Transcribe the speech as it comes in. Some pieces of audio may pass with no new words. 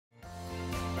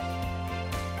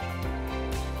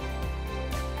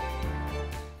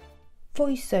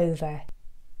Voiceover.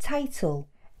 Title: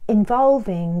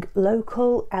 Involving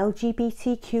local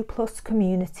LGBTQ+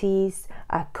 communities,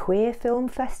 a queer film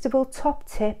festival top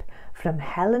tip from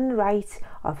Helen Wright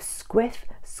of Squiff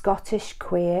Scottish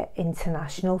Queer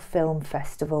International Film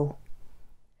Festival.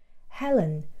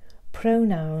 Helen,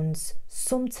 pronouns,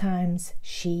 sometimes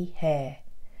she, her.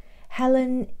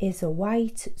 Helen is a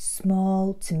white,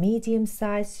 small to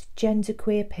medium-sized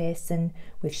genderqueer person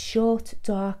with short,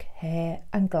 dark hair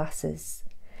and glasses.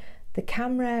 The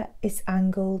camera is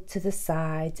angled to the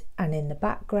side and in the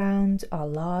background are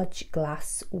large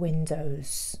glass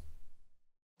windows.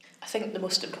 I think the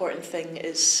most important thing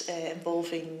is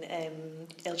involving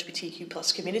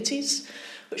LGBTQ+ communities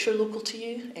which are local to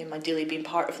you, ideally being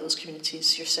part of those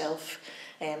communities yourself,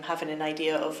 having an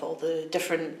idea of all the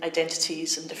different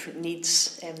identities and different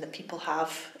needs that people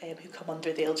have who come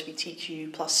under the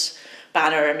LGBTQ+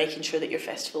 banner, and making sure that your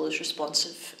festival is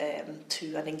responsive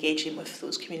to and engaging with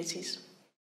those communities.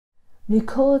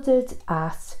 Recorded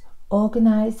at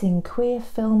Organising Queer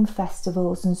Film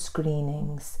Festivals and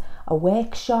Screenings, a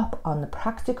workshop on the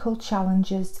practical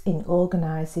challenges in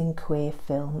organising queer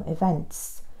film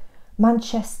events.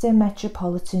 Manchester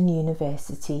Metropolitan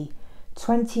University,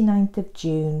 29th of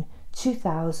June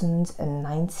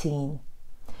 2019.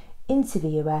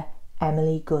 Interviewer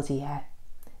Emily Goodyear.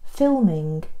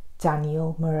 Filming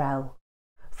Daniel Morell.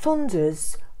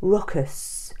 Funders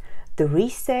Ruckus, the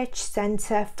Research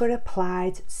Centre for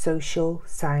Applied Social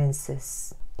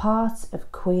Sciences. Part of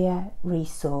Queer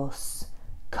Resource.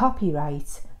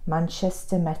 Copyright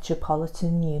Manchester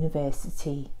Metropolitan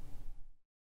University.